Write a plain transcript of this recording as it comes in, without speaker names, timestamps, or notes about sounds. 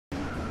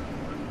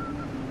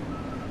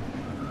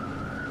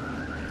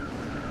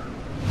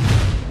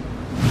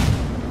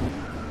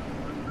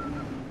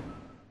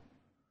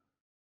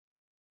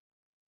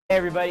Hey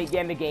everybody,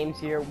 Gambit Games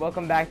here.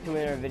 Welcome back to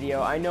another video.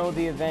 I know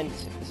the event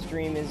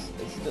stream is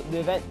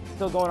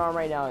still going on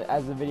right now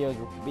as the video is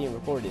being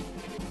recorded,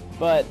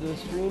 but the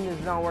stream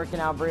is not working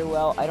out very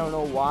well. I don't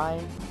know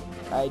why.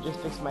 I just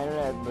fixed my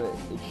internet, but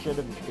it should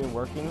have been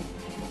working.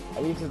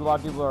 At least because a lot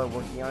of people are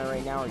working on it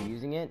right now or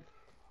using it.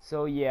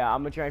 So yeah,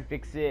 I'm gonna try and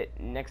fix it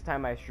next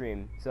time I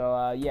stream.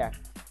 So yeah,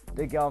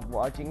 thank y'all for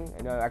watching.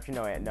 No,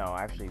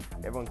 actually,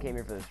 everyone came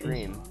here for the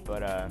stream,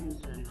 but I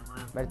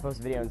might post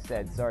a video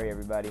instead. Sorry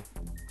everybody.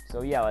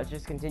 So yeah, let's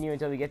just continue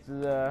until we get to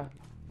the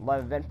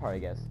live event part, I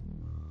guess.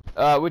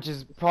 Which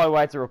is probably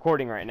why it's a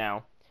recording right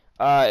now.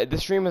 The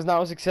stream was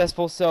not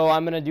successful, so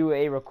I'm gonna do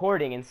a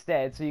recording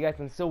instead, so you guys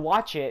can still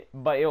watch it,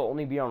 but it'll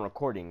only be on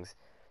recordings.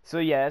 So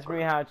yeah, that's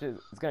pretty how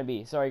it's gonna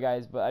be. Sorry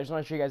guys, but I just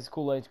want to show you guys this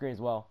cool loading screen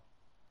as well.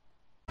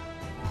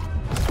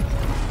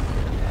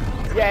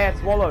 Yeah,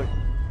 it's swallowed.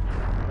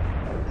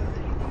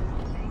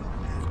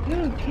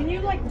 Dude, can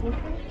you like look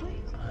at it,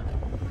 please?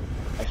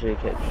 Actually,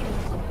 could.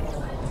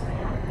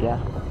 Yeah.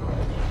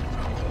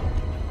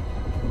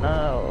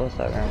 No, what's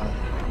that, Grandma?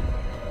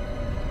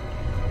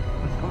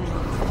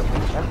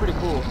 That's pretty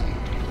cool.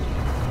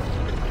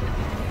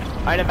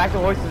 Alright, now back to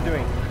what Hoist is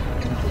doing.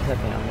 Just a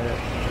second, I'm gonna...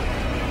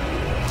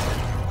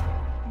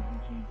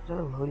 Is that a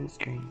loading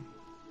screen?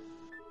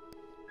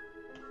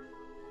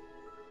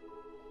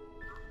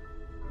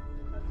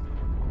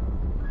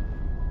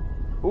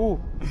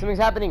 Ooh, something's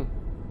happening.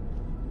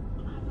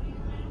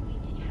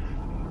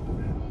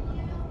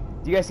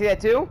 Do you guys see that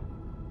too?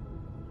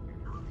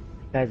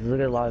 Guys, look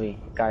at the lobby.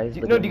 Guys,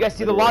 Do you guys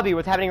see the lobby?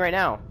 What's happening right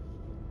now?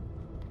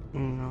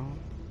 No.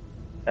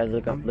 Guys,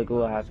 look up. Look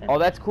what happened. Oh,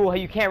 that's cool. Hey,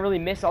 you can't really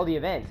miss all the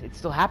events. It's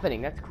still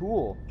happening. That's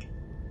cool.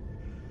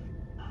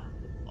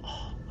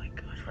 Oh my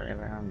gosh,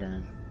 whatever, I'm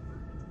done.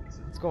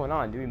 What's going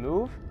on? Do we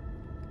move?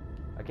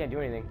 I can't do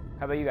anything.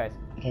 How about you guys?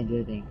 I can't do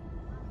anything.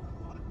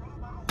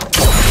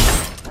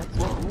 That's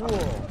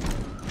cool.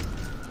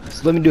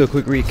 So let me do a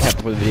quick recap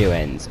before the video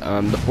ends.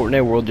 The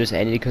Fortnite world just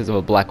ended because of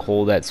a black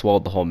hole that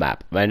swallowed the whole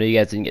map. I know you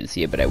guys didn't get to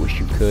see it, but I wish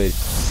you could.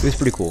 It was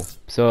pretty cool.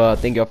 So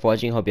thank you all for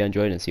watching. Hope you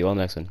enjoyed, and see you all in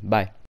the next one. Bye.